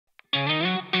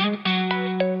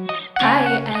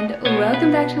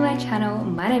welcome back to my channel.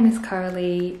 My name is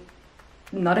Coralie,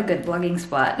 not a good vlogging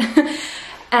spot.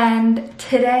 And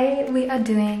today we are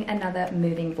doing another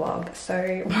moving vlog.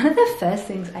 So one of the first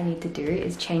things I need to do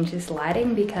is change this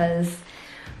lighting because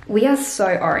we are so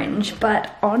orange.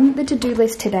 But on the to-do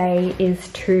list today is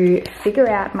to figure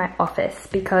out my office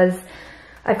because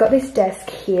I've got this desk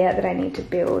here that I need to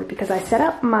build because I set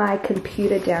up my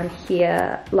computer down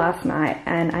here last night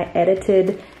and I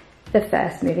edited the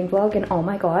first moving vlog and oh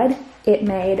my god, it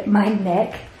made my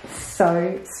neck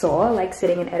so sore, like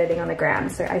sitting and editing on the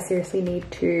ground. So I seriously need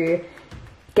to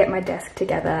get my desk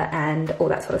together and all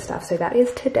that sort of stuff. So that is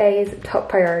today's top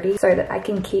priority so that I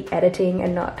can keep editing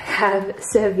and not have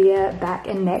severe back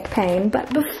and neck pain.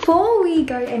 But before we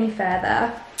go any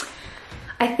further,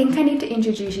 I think I need to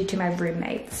introduce you to my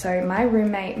roommate. So my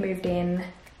roommate moved in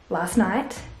last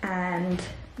night and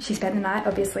she spent the night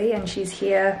obviously, and she's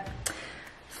here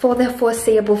for the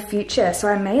foreseeable future. So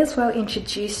I may as well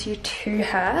introduce you to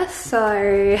her.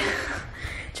 So do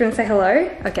you want to say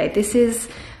hello? Okay, this is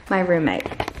my roommate.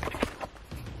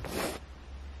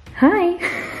 Hi.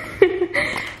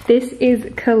 This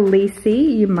is Coralie.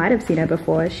 You might have seen her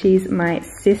before. She's my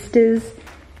sister's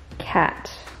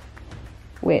cat,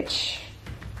 which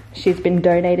she's been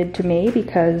donated to me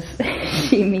because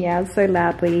she meows so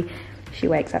loudly she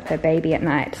wakes up her baby at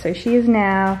night. So she is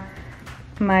now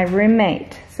my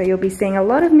roommate. So you'll be seeing a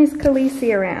lot of Miss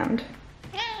Coralie around.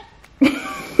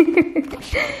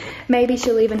 Maybe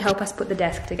she'll even help us put the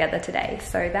desk together today.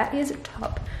 So that is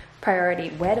top priority.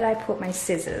 Where did I put my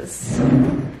scissors?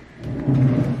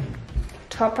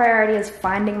 Top priority is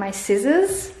finding my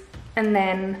scissors and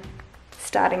then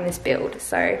starting this build.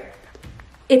 So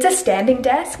it's a standing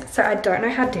desk, so I don't know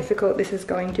how difficult this is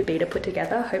going to be to put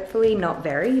together. Hopefully not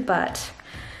very, but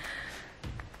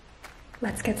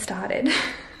let's get started.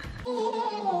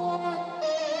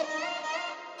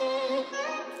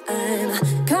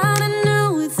 I'm kinda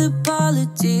new with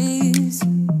apologies.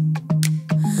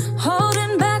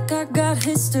 Holding back, I got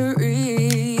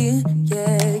history.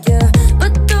 Yeah.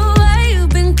 But the way you've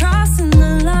been crossing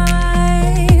the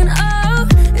line, oh,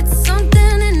 it's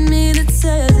something in me that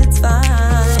says it's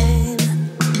fine.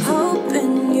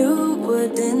 Hoping you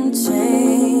wouldn't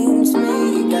change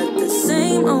me. Got the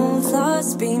same old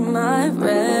thoughts, be my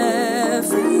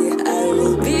referee. I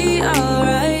will be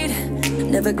alright.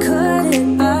 Never cut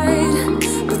it right,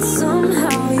 but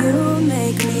somehow you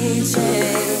make me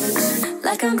change.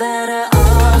 Like I'm better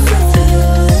off with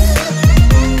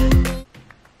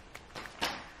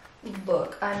you.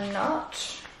 Look, I'm not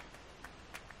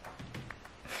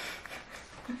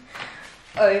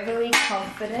overly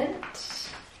confident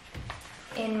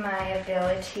in my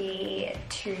ability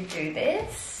to do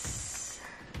this,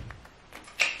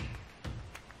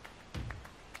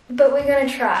 but we're gonna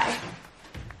try.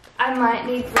 I might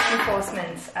need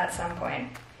reinforcements at some point.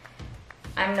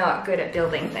 I'm not good at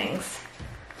building things.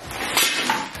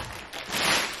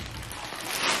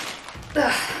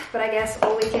 Ugh, but I guess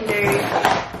all we can do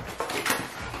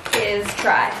is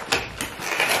try.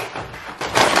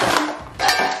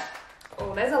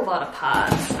 Oh, there's a lot of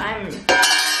parts. I'm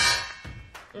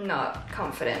not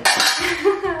confident.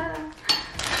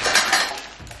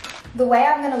 The way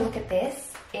I'm gonna look at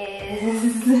this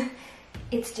is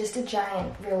it's just a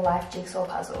giant real-life jigsaw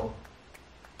puzzle.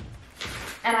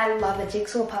 And I love a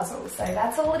jigsaw puzzle, so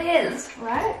that's all it is,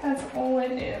 right? That's all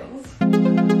it is.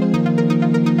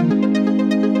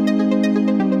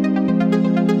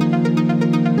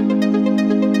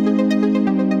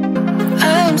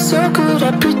 I am so good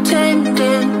at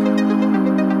pretending.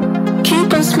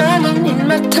 Keep on smiling in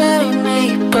my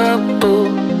tiny bubble,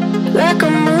 like a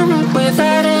movie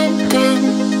without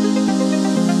ending.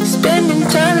 Spending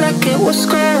time like it was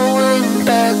going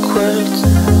backwards.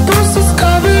 Bruises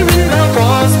covering my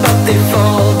walls, but they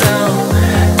fall down.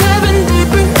 Diving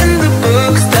deeper in the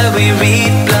books that we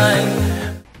read blind.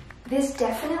 This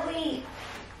definitely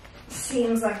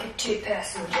seems like a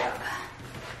two-person job.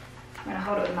 I'm gonna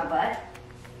hold it with my butt.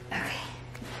 Okay.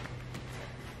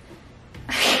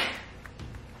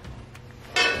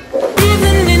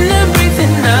 Breathing in and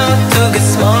breathing out to get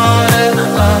smarter.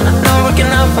 Not working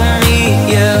out for me,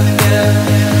 yeah.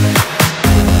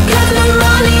 Got no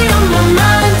money on my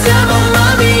mind, tell my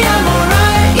mommy I'm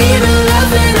alright. Even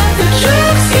laughing at the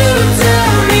tricks you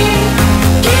tell me.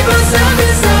 Keep myself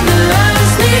inside the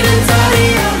lines, needing tidy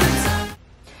all the time.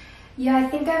 Yeah, I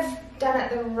think I've done it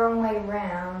the wrong way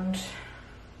round.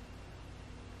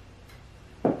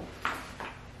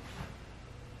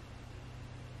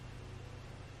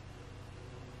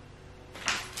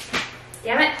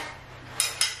 Damn it.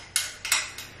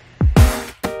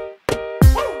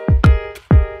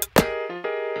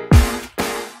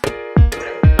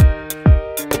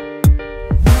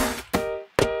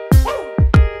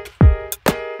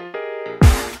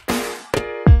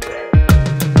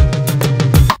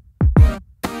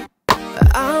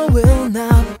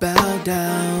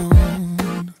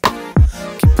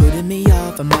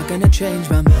 gonna change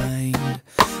my mind.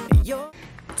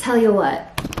 Tell you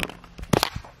what,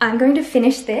 I'm going to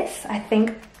finish this. I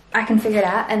think I can figure it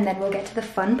out, and then we'll get to the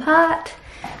fun part,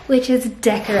 which is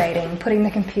decorating, putting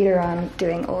the computer on,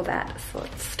 doing all that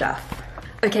sort of stuff.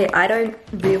 Okay, I don't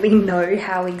really know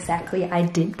how exactly I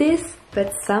did this,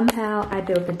 but somehow I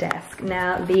built the desk.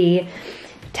 Now the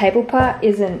table part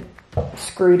isn't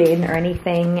screwed in or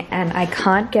anything, and I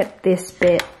can't get this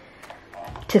bit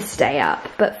to stay up,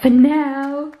 but for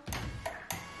now,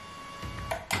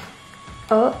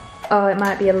 oh, it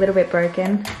might be a little bit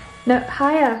broken. No,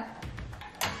 higher.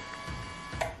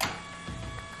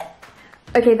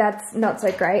 Okay, that's not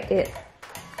so great. It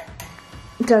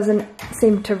doesn't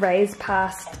seem to raise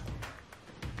past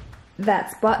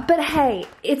that spot, but hey,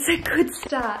 it's a good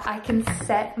start. I can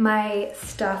set my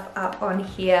stuff up on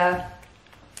here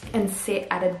and sit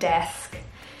at a desk.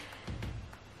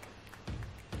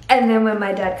 And then when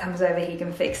my dad comes over, he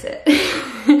can fix it.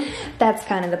 That's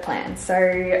kind of the plan.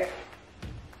 So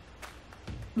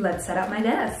let's set up my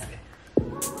desk.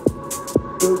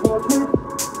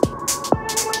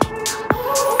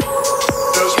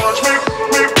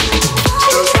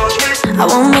 I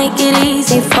won't make it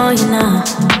easy for you now.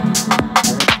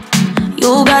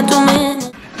 You got 2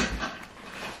 minutes.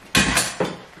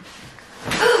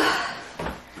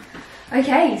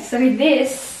 Okay, so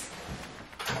this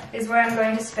is where I'm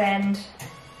going to spend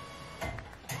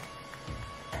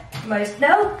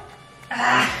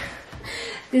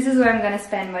this is where I'm going to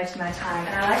spend most of my time,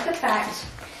 and I like the fact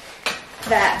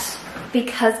that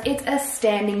because it's a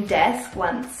standing desk,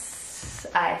 once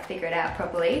I figure it out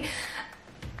properly,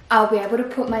 I'll be able to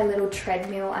put my little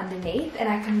treadmill underneath and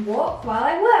I can walk while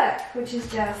I work, which is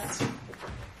just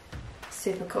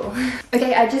super cool.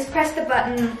 Okay, I just pressed the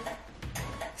button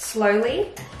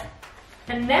slowly,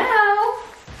 and now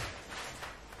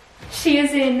she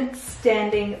is in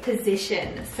standing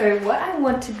position. So what I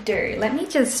want to do, let me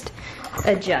just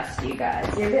adjust you guys,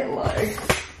 you're a bit low.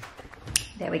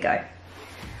 There we go.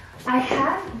 I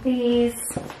have these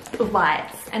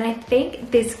lights, and I think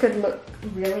this could look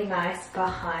really nice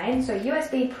behind. So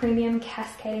USB premium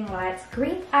cascading lights,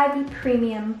 green ivy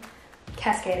premium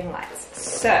cascading lights.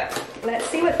 So let's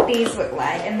see what these look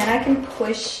like, and then I can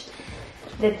push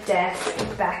the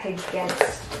desk back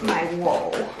against my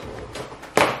wall.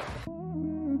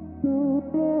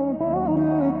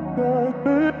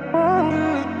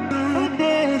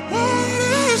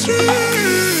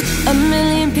 A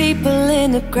million people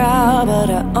in the crowd, but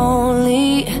I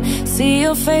only see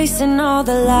your face in all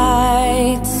the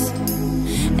lights.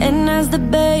 And as the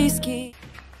bass keeps,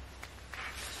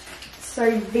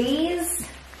 so these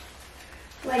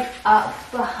like up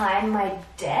behind my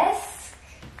desk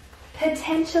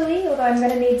potentially, although I'm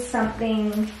gonna need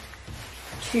something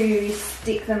to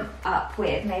stick them up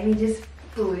with, maybe just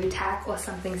glue tack or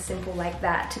something simple like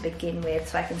that to begin with,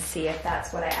 so I can see if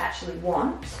that's what I actually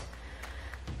want.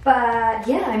 But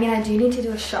yeah, I mean, I do need to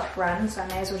do a shop run, so I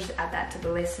may as well just add that to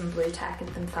the list, some blue tack and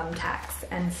some thumbtacks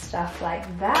and stuff like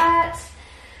that.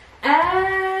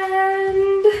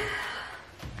 And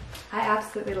I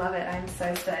absolutely love it. I'm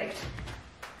so stoked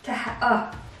to have,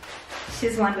 oh,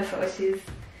 she's wonderful. She's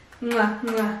mwah,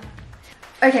 mwah.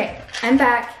 Okay, I'm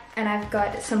back and I've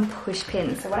got some push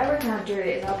pins. So what I reckon I'll do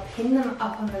is I'll pin them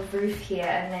up on the roof here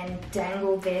and then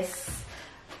dangle this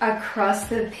across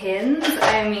the pins.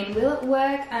 I mean, will it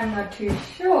work? I'm not too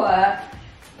sure,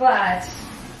 but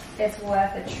it's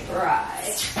worth a try.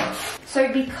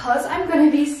 So because I'm going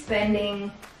to be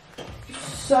spending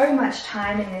so much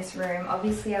time in this room,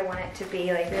 obviously I want it to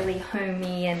be like really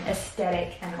homey and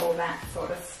aesthetic and all that sort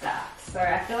of stuff. So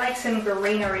I feel like some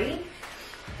greenery,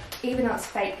 even though it's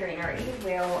fake greenery,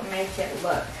 will make it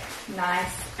look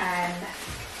nice and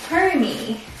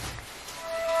homey.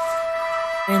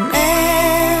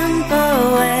 remember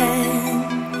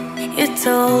when you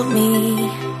told me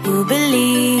you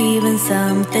believe in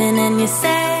something and you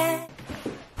said.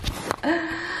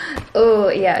 Oh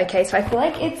yeah, okay, so I feel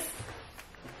like it's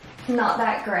not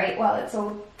that great while it's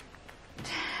all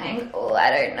tangled.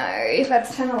 I don't know.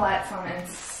 Let's turn the lights on and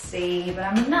see, but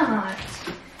I'm not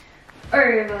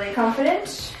overly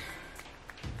confident.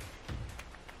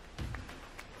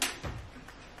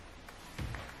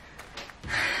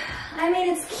 I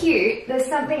mean, it's cute. There's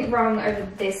something wrong over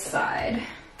this side.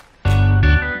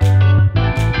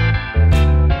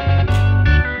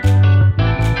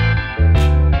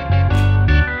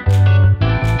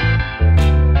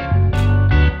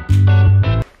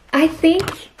 I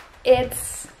think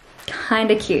it's kind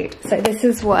of cute. So this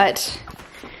is what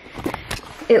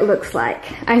it looks like.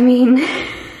 I mean,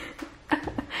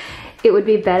 it would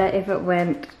be better if it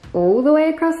went all the way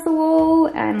across the wall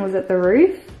and was at the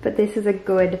roof, but this is a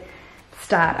good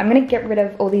start. I'm gonna get rid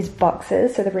of all these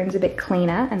boxes so the room's a bit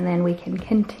cleaner, and then we can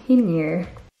continue.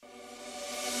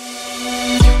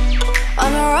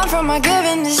 On a run from my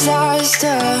given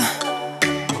disaster,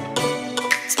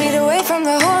 speed away from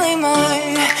the holy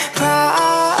mind,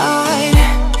 pride.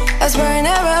 That's where I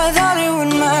never thought it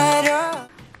would matter.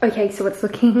 Okay, so it's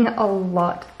looking a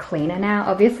lot cleaner now.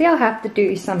 Obviously I'll have to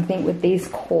do something with these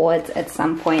cords at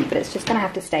some point, but it's just gonna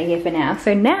have to stay here for now.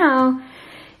 So now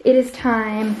it is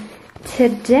time to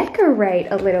decorate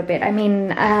a little bit. I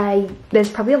mean, there's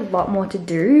probably a lot more to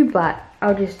do, but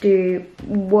I'll just do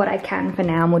what I can for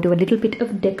now, and we'll do a little bit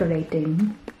of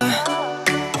decorating.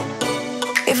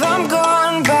 If I'm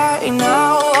gone by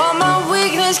now, all my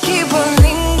weakness keep on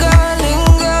linger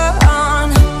on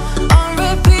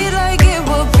repeat like it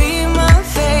will be my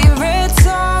favorite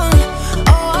song.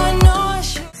 Oh, I know I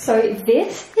should. So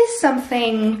this is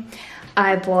something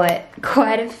I bought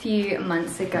quite a few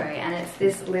months ago, and it's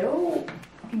this little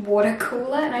water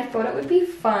cooler, and I thought it would be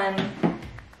fun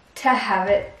to have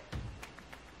it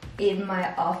in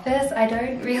my office. I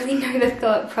don't really know the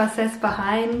thought process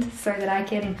behind, so that I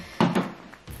can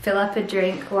fill up a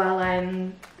drink while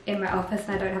I'm in my office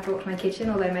and I don't have to walk to my kitchen,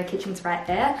 although my kitchen's right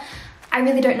there. I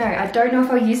really don't know. I don't know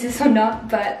if I'll use this or not,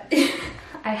 but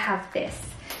I have this.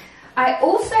 I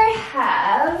also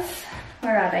have,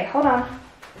 where are they? Hold on.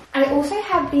 I also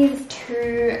have these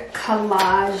two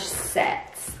collage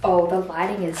sets. Oh, the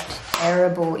lighting is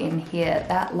terrible in here.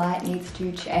 That light needs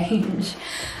to change.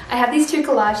 I have these two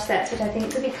collage sets, which I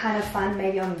think would be kind of fun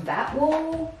maybe on that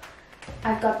wall.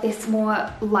 I've got this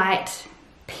more light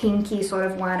pinky sort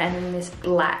of one, and then this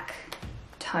black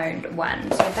toned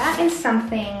one. So that is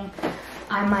something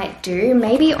I might do,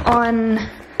 maybe on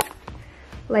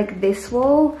like this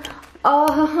wall.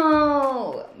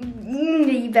 Oh,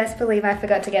 you best believe I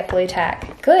forgot to get blue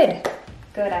tack. Good,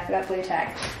 I forgot blue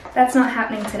tack. That's not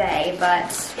happening today,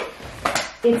 but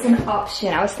it's an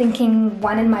option. I was thinking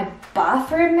one in my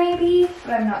bathroom maybe,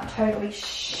 but I'm not totally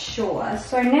sure.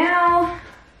 So now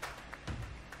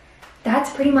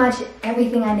that's pretty much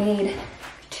everything I need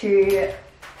to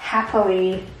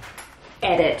happily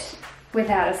edit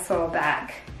without a sore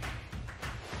back.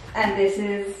 And this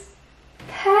is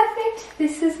perfect.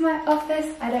 This is my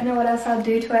office. I don't know what else I'll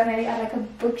do to it. Maybe add like a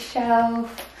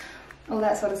bookshelf, all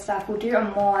that sort of stuff. We'll do a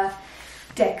more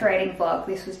decorating vlog.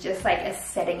 This was just like a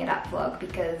setting it up vlog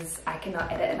because I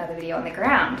cannot edit another video on the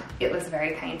ground. It was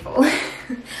very painful.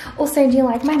 Also, do you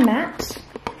like my mat?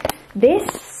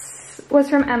 This was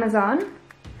from Amazon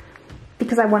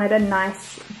because I wanted a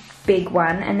nice big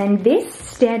one, and then this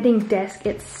standing desk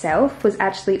itself was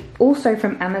actually also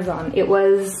from Amazon. It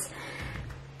was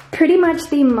pretty much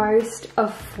the most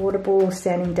affordable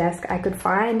standing desk I could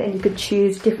find, and you could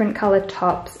choose different color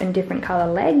tops and different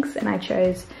color legs, and I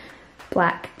chose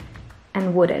black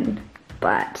and wooden,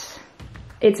 but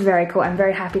it's very cool. I'm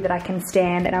very happy that I can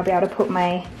stand, and I'll be able to put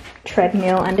my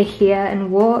treadmill under here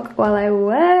and walk while I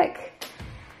work.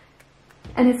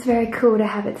 And it's very cool to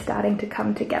have it starting to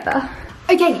come together.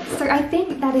 Okay, so I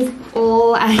think that is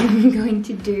all I'm going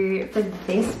to do for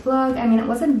this vlog. I mean, it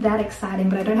wasn't that exciting,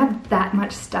 but I don't have that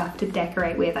much stuff to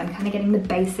decorate with. I'm kind of getting the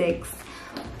basics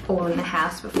all in the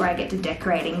house before I get to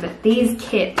decorating, but these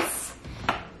kits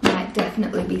might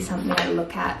definitely be something I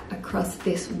look at across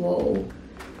this wall.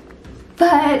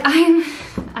 But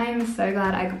I'm so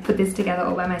glad I could put this together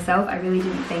all by myself. I really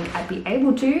didn't think I'd be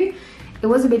able to. It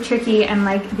was a bit tricky, and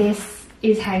like this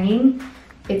is hanging.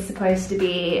 It's supposed to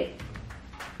be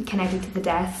connected to the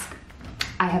desk.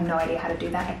 I have no idea how to do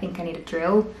that. I think I need a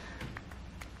drill.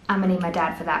 I'm gonna need my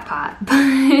dad for that part.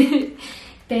 But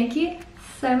thank you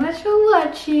so much for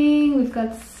watching. We've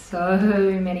got so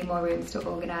many more rooms to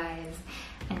organize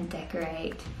and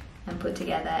decorate and put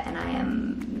together, and I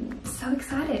am so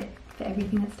excited for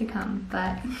everything that's to come.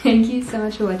 But thank you so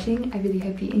much for watching. I really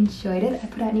hope you enjoyed it. I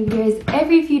put out new videos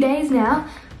every few days now.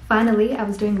 Finally, I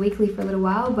was doing weekly for a little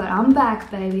while, but I'm back,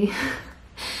 baby.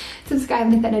 Subscribe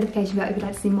and hit that notification bell if you'd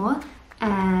like to see more,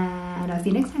 and I'll see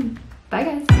you next time. Bye,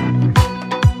 guys.